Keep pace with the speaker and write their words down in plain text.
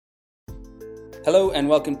Hello and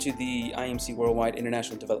welcome to the IMC Worldwide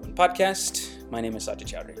International Development Podcast. My name is Sajid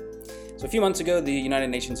Chowdhury. So a few months ago, the United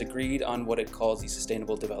Nations agreed on what it calls the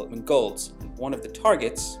Sustainable Development Goals. One of the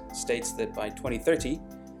targets states that by 2030,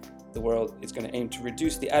 the world is going to aim to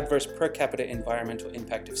reduce the adverse per capita environmental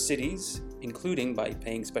impact of cities, including by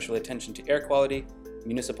paying special attention to air quality,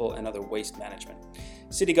 municipal and other waste management.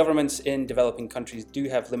 City governments in developing countries do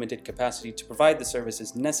have limited capacity to provide the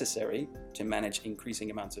services necessary to manage increasing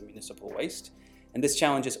amounts of municipal waste, and this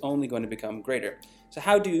challenge is only going to become greater. So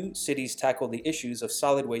how do cities tackle the issues of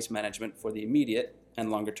solid waste management for the immediate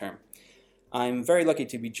and longer term? I'm very lucky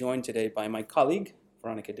to be joined today by my colleague,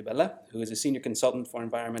 Veronica Di Bella, who is a senior consultant for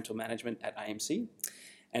environmental management at IMC.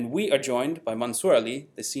 And we are joined by Mansour Ali,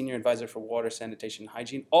 the Senior Advisor for Water, Sanitation and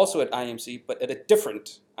Hygiene, also at IMC, but at a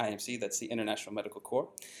different IMC, that's the International Medical Corps.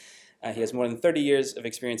 He has more than 30 years of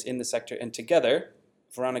experience in the sector, and together,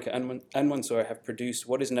 Veronica and Mansour have produced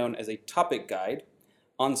what is known as a topic guide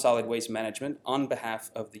on solid waste management on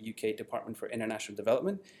behalf of the UK Department for International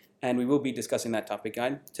Development, and we will be discussing that topic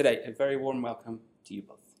guide today. A very warm welcome to you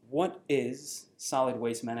both. What is solid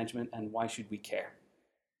waste management and why should we care?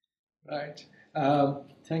 Right.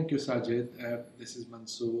 Thank you, Sajid. This is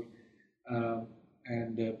Mansoor,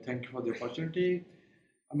 and thank you for the opportunity.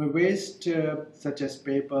 Waste such as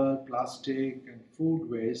paper, plastic, and food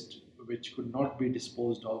waste, which could not be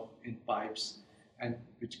disposed of in pipes and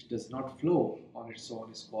which does not flow on its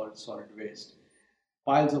own, is called solid waste.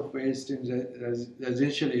 Piles of waste in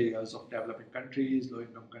residential areas of developing countries,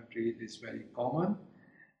 low-income countries, is very common,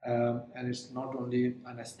 and it's not only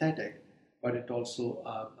an aesthetic, but it also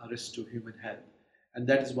a risk to human health. And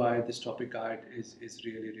that is why this topic guide is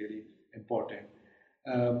really, really important.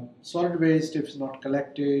 Solid waste, if it's not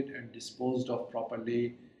collected and disposed of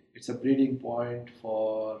properly, it's a breeding point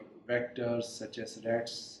for vectors such as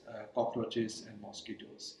rats, cockroaches, and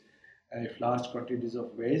mosquitoes. If large quantities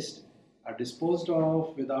of waste are disposed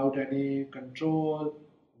of without any control,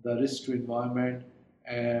 the risks to environment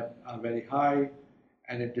are very high,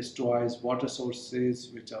 and it destroys water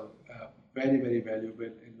sources which are very, very valuable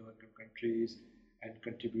in low-income countries and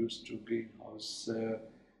contributes to greenhouse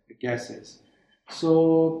gases.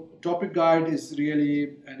 So topic guide is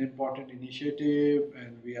really an important initiative,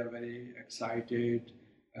 and we are very excited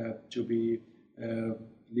to be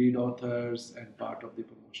lead authors and part of the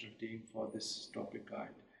promotional team for this topic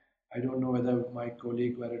guide. I don't know whether my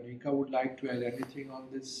colleague Veronica would like to add anything on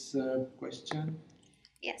this question.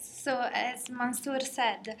 Yes, so as Mansour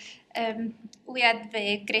said, we had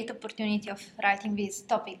the great opportunity of writing this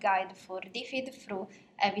topic guide for DFID through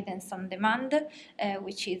Evidence on Demand,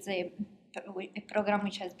 which is a program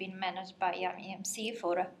which has been managed by IMC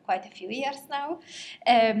for quite a few years now.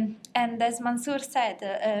 And as Mansour said,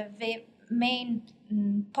 the main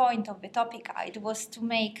point of the topic guide was to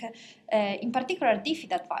make, in particular,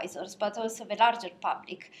 DFID advisors, but also the larger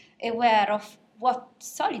public, aware of what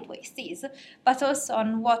solid waste is, but also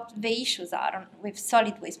on what the issues are with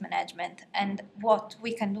solid waste management and what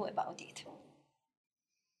we can do about it.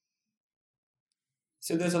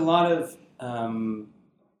 So there's a lot of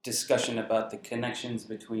discussion about the connections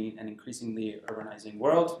between an increasingly urbanizing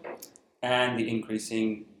world and the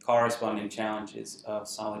increasing corresponding challenges of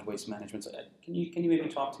solid waste management. So can you maybe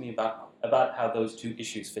talk to me about how those two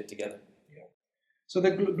issues fit together? So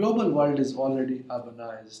the global world is already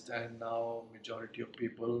urbanized, and now majority of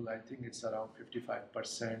people, I think it's around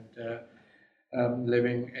 55%,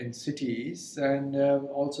 living in cities. And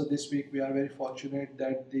also this week we are very fortunate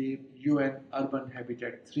that the UN Urban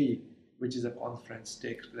Habitat 3, which is a conference,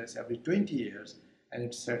 takes place every 20 years, and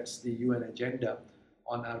it sets the UN agenda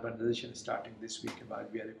on urbanization starting this week while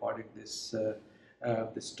we are recording this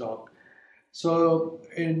talk. So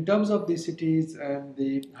in terms of the cities and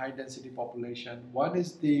the high density population, one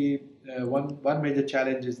is the one major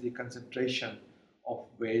challenge is the concentration of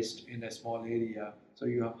waste in a small area. So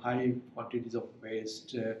you have high quantities of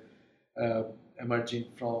waste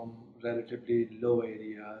emerging from relatively low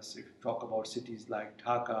areas. If you talk about cities like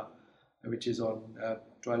Dhaka, which is on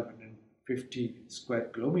 1250 square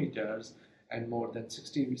kilometers and more than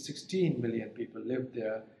 16 million people live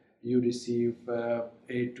there, you receive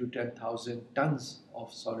 8 to 10,000 tons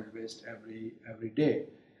of solid waste every day.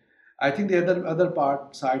 I think the other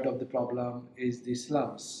side of the problem is the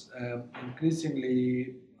slums.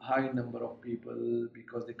 Increasingly high number of people,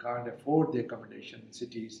 because they can't afford the accommodation in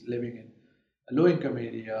cities, living in low-income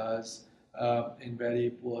areas in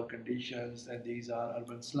very poor conditions, and these are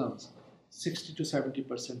urban slums. 60 to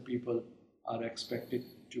 70% people are estimated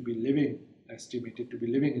to be living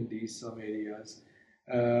in these slum areas.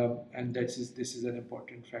 And this is an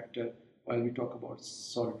important factor while we talk about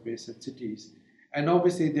solid waste in cities. And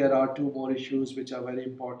obviously, there are two more issues which are very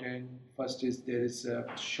important. First is there is a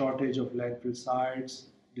shortage of landfill sites,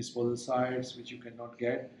 disposal sites, which you cannot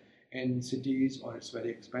get in cities, or it's very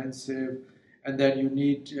expensive. And then you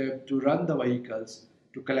need to run the vehicles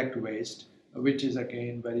to collect waste, which is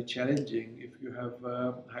again very challenging if you have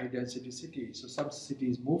high density cities. So some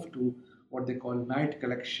cities move to what they call night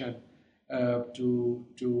collection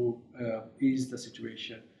to ease the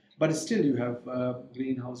situation. But still, you have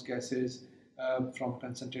greenhouse gases from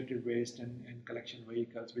concentrated waste and collection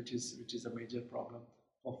vehicles, which is a major problem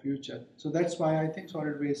for future. So that's why I think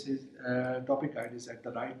solid waste is topic guide is at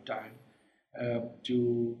the right time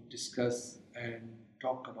to discuss and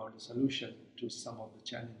talk about the solution to some of the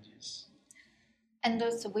challenges. And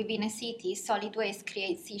also within a city, solid waste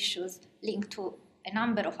creates issues linked to a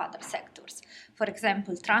number of other sectors. For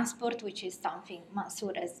example, transport, which is something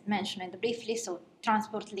Mansour has mentioned briefly, so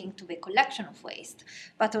transport linked to the collection of waste,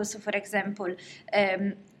 but also, for example,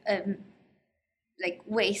 like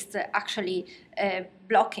waste actually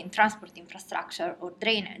blocking transport infrastructure or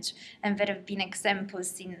drainage. And there have been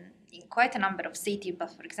examples in quite a number of cities,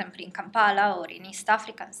 but for example in Kampala or in East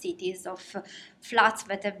African cities, of floods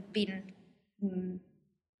that have been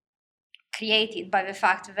created by the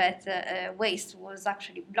fact that waste was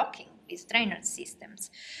actually blocking these drainage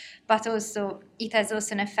systems. But also it has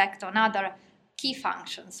also an effect on other key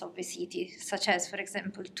functions of the city, such as, for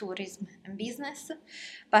example, tourism and business,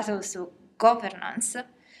 but also governance,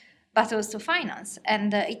 but also finance.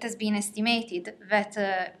 And it has been estimated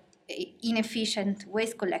that inefficient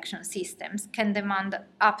waste collection systems can demand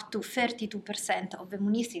up to 32% of the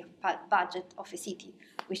municipal budget of a city,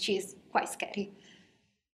 which is quite scary.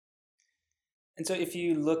 And so, if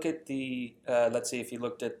you look at the, let's say, if you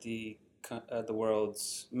looked at the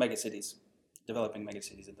world's megacities, developing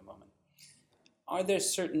megacities at the moment, are there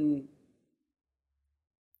certain,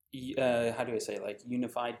 how do I say, like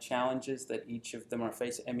unified challenges that each of them are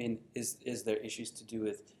facing? I mean, is there issues to do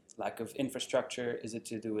with lack of infrastructure? Is it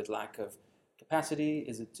to do with lack of capacity?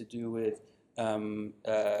 Is it to do with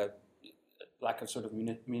lack of sort of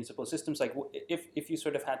municipal systems? Like, if you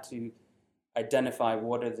sort of had to identify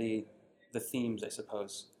what are the themes, I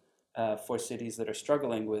suppose, for cities that are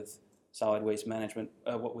struggling with solid waste management,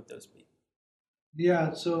 what would those be?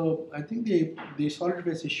 Yeah, so I think the solid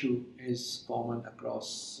waste issue is common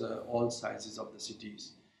across all sizes of the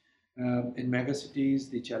cities. In megacities,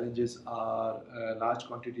 the challenges are large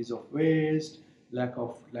quantities of waste, lack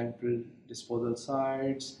of landfill disposal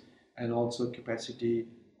sites, and also capacity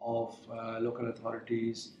of local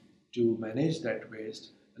authorities to manage that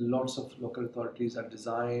waste. Lots of local authorities are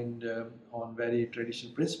designed on very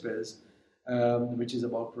traditional principles, which is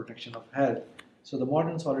about protection of health. So the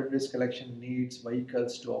modern solid waste collection needs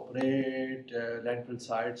vehicles to operate, landfill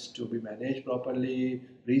sites to be managed properly,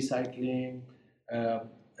 recycling,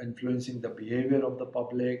 influencing the behavior of the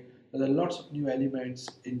public. So there are lots of new elements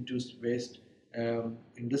into waste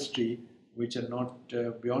industry which are not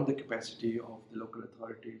beyond the capacity of the local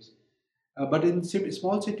authorities. But in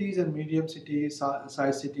small cities and medium cities,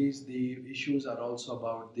 size cities, the issues are also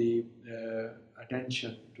about the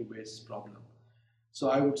attention to waste problem. So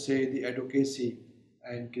I would say the advocacy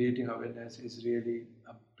and creating awareness is really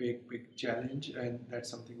a big challenge, and that's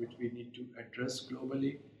something which we need to address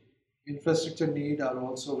globally. Infrastructure need are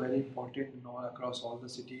also very important across all the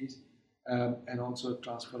cities, and also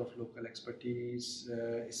transfer of local expertise,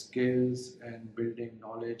 skills, and building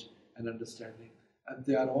knowledge and understanding. And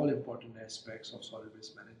they are all important aspects of solid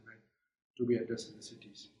waste management to be addressed in the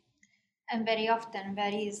cities. And very often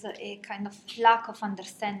there is a kind of lack of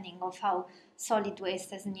understanding of how solid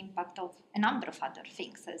waste has an impact of a number of other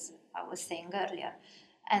things, as I was saying earlier.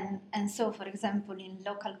 And so, for example, in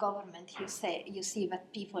local government, you see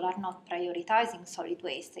that people are not prioritizing solid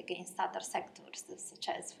waste against other sectors, such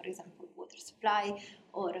as, for example, water supply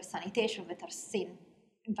or sanitation, that are seen,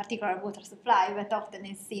 in particular water supply, that often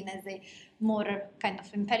is seen as a more kind of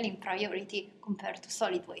impelling priority compared to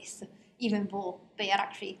solid waste, even though they are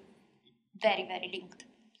actually very, very linked.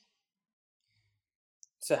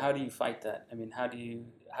 So how do you fight that? I mean, how do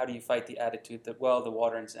you fight the attitude that, well, the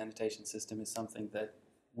water and sanitation system is something that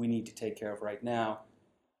we need to take care of right now?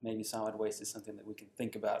 Maybe solid waste is something that we can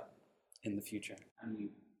think about in the future.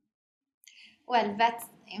 Well, that's,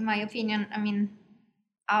 in my opinion, I mean,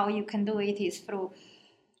 how you can do it is through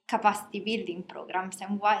capacity building programs,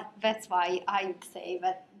 and that's why I would say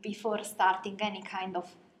that before starting any kind of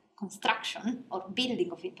construction or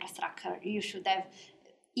building of infrastructure, you should have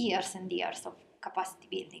years and years of capacity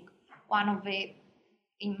building.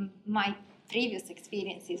 In my previous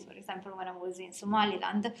experiences, for example, when I was in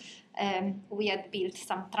Somaliland, we had built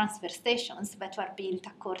some transfer stations that were built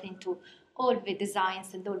according to all the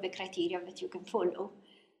designs and all the criteria that you can follow,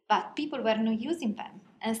 but people were not using them,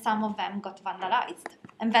 and some of them got vandalized.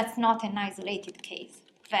 And that's not an isolated case.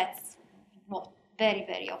 That's what very,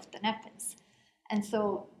 very often happens. And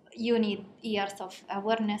so you need years of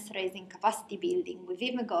awareness raising, capacity building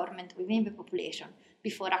within the government, within the population,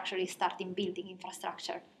 before actually starting building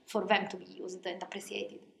infrastructure for them to be used and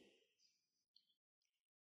appreciated.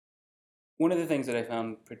 One of the things that I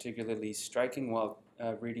found particularly striking while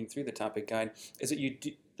reading through the topic guide is that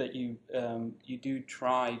you do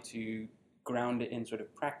try to ground it in sort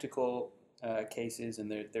of practical cases,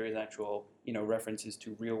 and there is actual references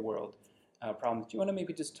to real world problems. Do you want to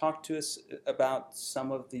maybe just talk to us about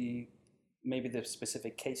some of the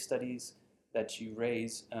specific case studies that you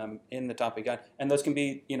raise in the topic guide? And those can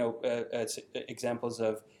be examples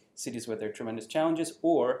of cities where there are tremendous challenges,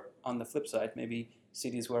 or on the flip side, maybe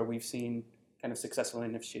cities where we've seen kind of successful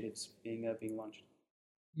initiatives being launched.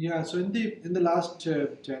 Yeah, so in the last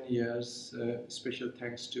 10 years, special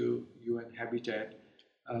thanks to UN Habitat,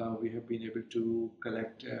 we have been able to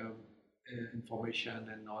collect information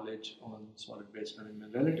and knowledge on solid waste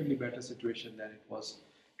management. Relatively better situation than it was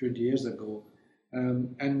 20 years ago.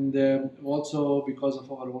 And also because of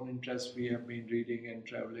our own interests, we have been reading and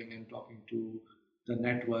traveling and talking to the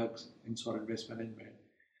networks in solid waste management.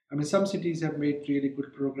 I mean, some cities have made really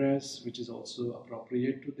good progress, which is also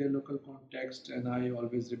appropriate to their local context. And I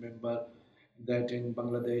always remember that in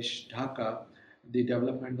Bangladesh, Dhaka, the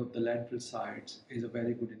development of the landfill sites is a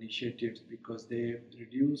very good initiative because they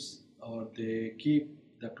reduce or they keep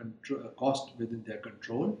the cost within their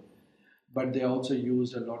control, but they also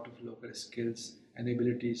use a lot of local skills and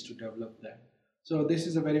abilities to develop them. So this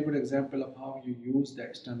is a very good example of how you use the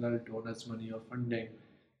external donors' money or funding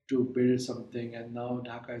to build something, and now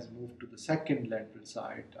Dhaka has moved to the second landfill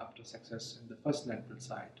site after success in the first landfill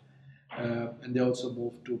site. And they also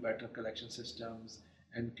moved to better collection systems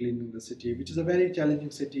and cleaning the city, which is a very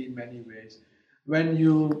challenging city in many ways. When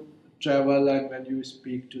you travel and when you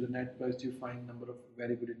speak to the networks, you find a number of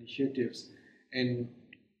very good initiatives in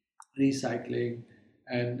recycling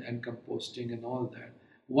and composting and all that.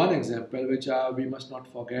 One example, which we must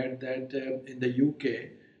not forget, that in the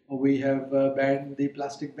UK, we have banned the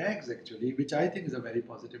plastic bags actually, which I think is a very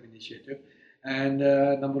positive initiative. And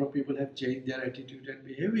a number of people have changed their attitude and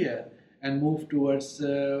behavior and moved towards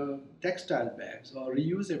textile bags or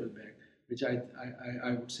reusable bags, which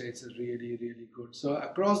I would say it's a really, really good. So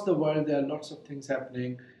across the world, there are lots of things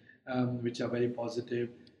happening which are very positive.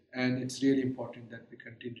 And it's really important that we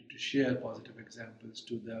continue to share positive examples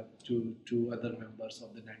to other members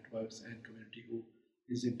of the networks and community who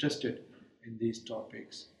is interested in these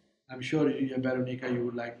topics. I'm sure, Veronica, you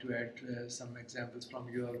would like to add some examples from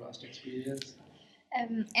your vast experience.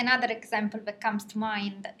 Another example that comes to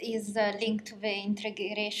mind is linked to the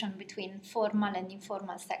integration between formal and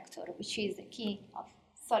informal sector, which is the key of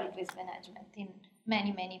solid waste management in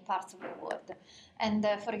many, many parts of the world. And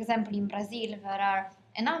for example, in Brazil, there are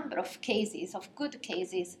a number of cases, of good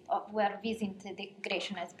cases, where this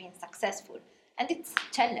integration has been successful. And it's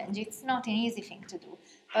a challenge, it's not an easy thing to do.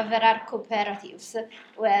 But there are cooperatives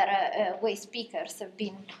where waste pickers have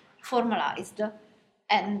been formalized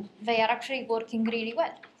and they are actually working really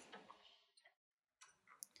well.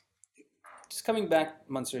 Just coming back,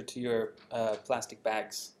 Mansoor, to your plastic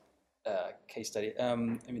bags case study. I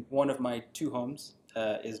mean, one of my two homes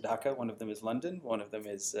is Dhaka. One of them is London. One of them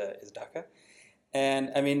is Dhaka.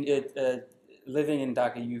 And I mean, living in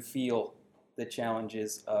Dhaka, you feel the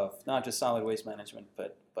challenges of not just solid waste management,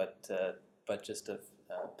 but just of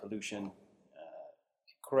pollution,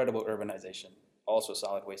 incredible urbanization, also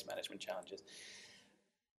solid waste management challenges.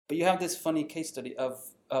 But you have this funny case study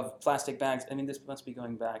of plastic bags. I mean, this must be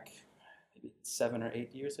going back maybe 7 or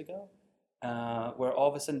 8 years ago, where all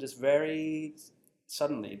of a sudden, just very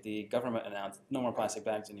suddenly, the government announced no more plastic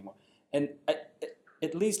bags anymore. And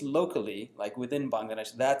at least locally, like within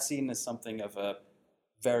Bangladesh, that's seen as something of a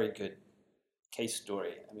very good case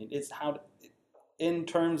story. I mean, it's how, in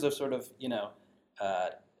terms of sort of,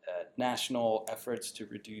 national efforts to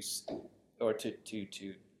reduce or to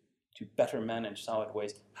better manage solid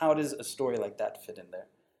waste, how does a story like that fit in there?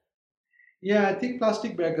 Yeah, I think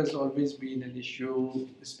plastic bag has always been an issue,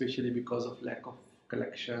 especially because of lack of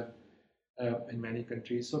collection in many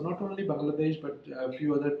countries. So not only Bangladesh, but a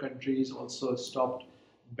few other countries also stopped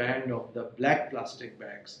ban of the black plastic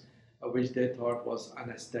bags, which they thought was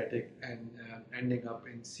unaesthetic and ending up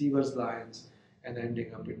in sewers lines and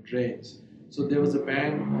ending up in drains. So there was a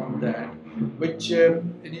ban on that, which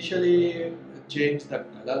initially changed the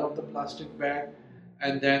color of the plastic bag,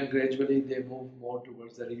 and then gradually they moved more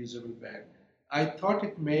towards the reusable bag. I thought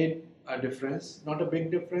it made a difference, not a big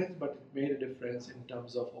difference, but it made a difference in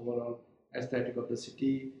terms of overall aesthetic of the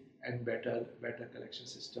city and better collection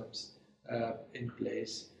systems in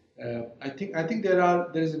place. I think there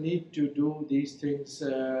is a need to do these things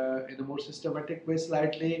in a more systematic way,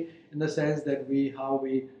 slightly in the sense that how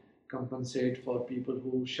we compensate for people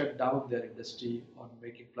who shut down their industry on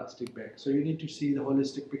making plastic bags. So you need to see the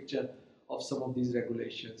holistic picture of some of these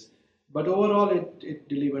regulations. But overall, it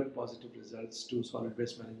delivered positive results to solid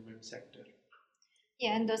waste management sector.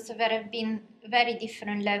 Yeah, and also there have been very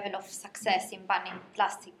different level of success in banning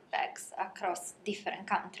plastic bags across different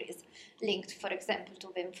countries, linked, for example, to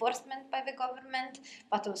the enforcement by the government,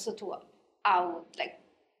 but also to how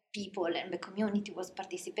people and the community was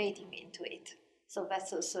participating into it. So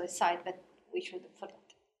that's also a side that we shouldn't forget.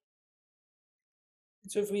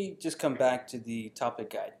 So if we just come back to the topic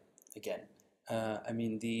guide again,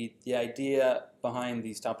 the idea behind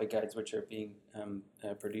these topic guides, which are being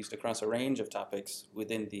produced across a range of topics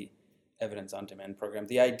within the Evidence on Demand program,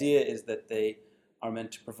 the idea is that they are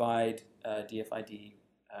meant to provide DFID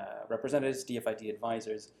representatives, DFID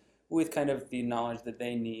advisors, with kind of the knowledge that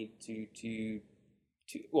they need to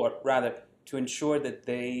ensure that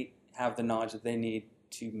they have the knowledge that they need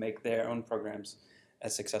to make their own programs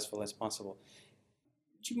as successful as possible.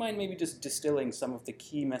 Would you mind maybe just distilling some of the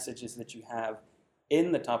key messages that you have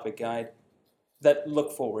in the topic guide that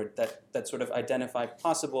look forward, that sort of identify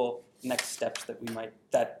possible next steps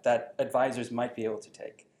that advisors might be able to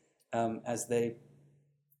take as they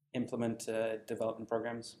implement development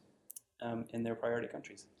programs in their priority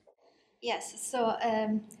countries? Yes, so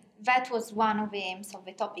that was one of the aims of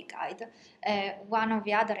the topic guide. One of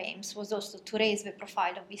the other aims was also to raise the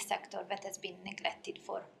profile of this sector that has been neglected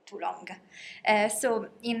for too long. So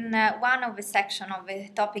in one of the sections of the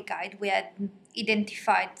topic guide, we had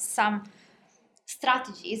identified some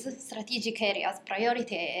strategic areas,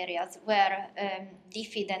 priority areas where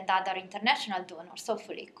DFID and other international donors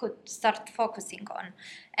hopefully could start focusing on.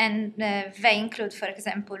 And they include, for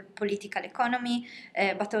example, political economy,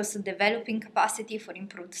 but also developing capacity for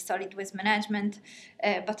improved solid waste management,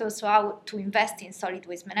 but also how to invest in solid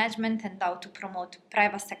waste management and how to promote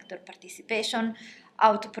private sector participation,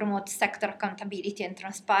 how to promote sector accountability and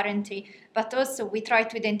transparency, but also we try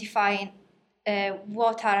to identify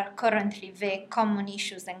what are currently the common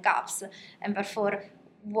issues and gaps, and therefore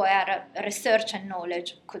where research and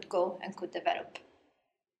knowledge could go and could develop.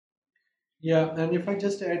 Yeah, and if I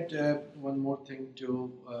just add one more thing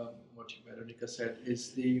to what Veronica said,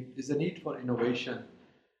 is the need for innovation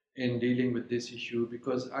in dealing with this issue,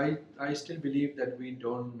 because I still believe that we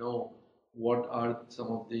don't know what are some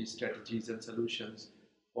of the strategies and solutions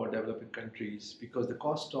for developing countries, because the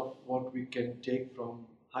cost of what we can take from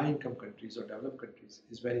high income countries or developed countries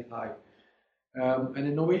is very high. And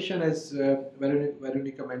innovation, as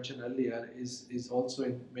Veronica mentioned earlier, is also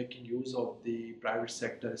in making use of the private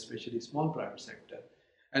sector, especially small private sector.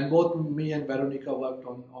 And both me and Veronica worked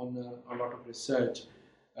on a lot of research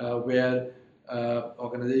where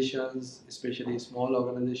organizations, especially small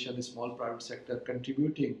organizations, small private sector,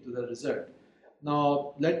 contributing to the result.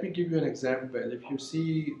 Now, let me give you an example. If you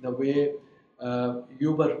see the way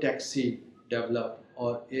Uber taxi developed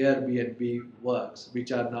or Airbnb works,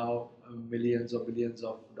 which are now millions or billions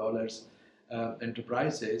of dollars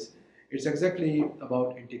enterprises, it's exactly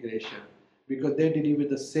about integration, because they deliver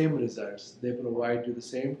the same results. They provide you the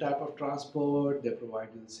same type of transport, they provide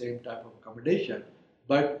you the same type of accommodation,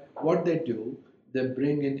 but what they do, they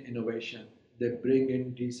bring in innovation, they bring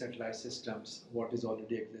in decentralized systems, what is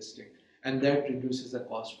already existing, and that reduces the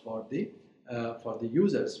cost for the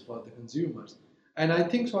users, for the consumers. And I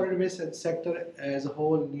think solid waste sector as a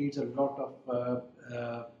whole needs a lot of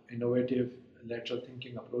innovative lateral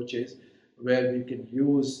thinking approaches, where we can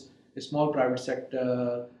use a small private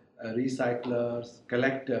sector, recyclers,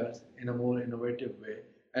 collectors in a more innovative way.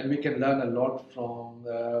 And we can learn a lot from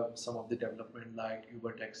some of the development like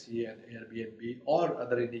Uber Taxi and Airbnb or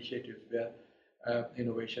other initiatives where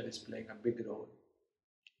innovation is playing a big role.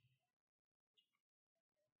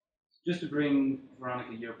 Just to bring,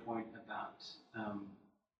 Veronica, your point about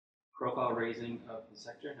profile raising of the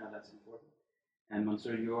sector, how that's important, and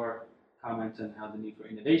Mansoor, your comments on how the need for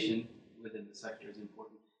innovation within the sector is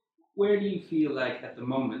important. Where do you feel like at the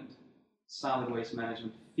moment solid waste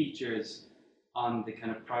management features on the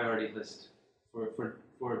kind of priority list for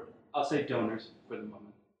I'll say donors for the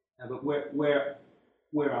moment? But where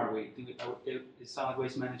are we? Is solid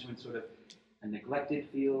waste management sort of a neglected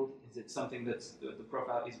field? Is it something that's the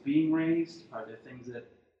profile is being raised? Are there things that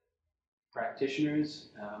practitioners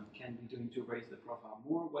can be doing to raise the profile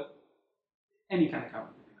more? Any kind of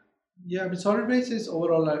comment? Yeah, but solid waste is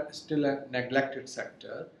overall still a neglected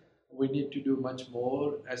sector. We need to do much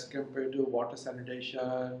more as compared to water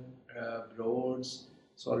sanitation, roads.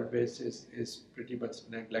 Solid waste is pretty much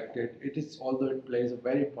neglected. It is, although it plays a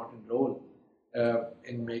very important role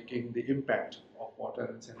in making the impact of water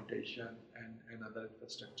and sanitation and other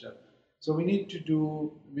infrastructure. So we need to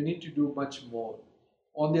do much more.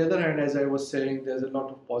 On the other hand, as I was saying, there's a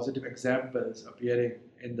lot of positive examples appearing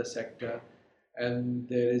in the sector, and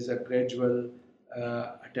there is a gradual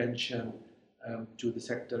attention to the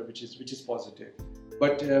sector, which is positive.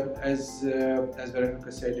 But as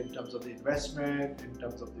Veronica said, in terms of the investment, in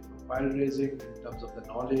terms of the profile raising, in terms of the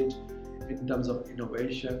knowledge, in terms of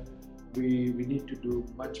innovation, we need to do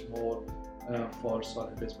much more for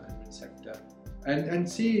solid waste management sector, and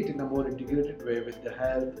see it in a more integrated way with the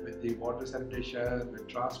health, with the water sanitation, with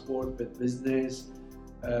transport, with business.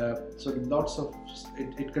 So lots of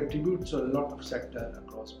it contributes to a lot of sector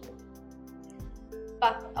across board.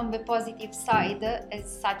 But on the positive side,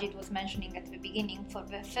 as Sajid was mentioning at the beginning, for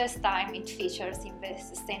the first time it features in the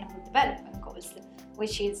Sustainable Development Goals,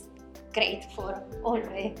 which is great for all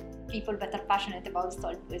the people that are passionate about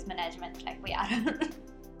solid waste management like we are.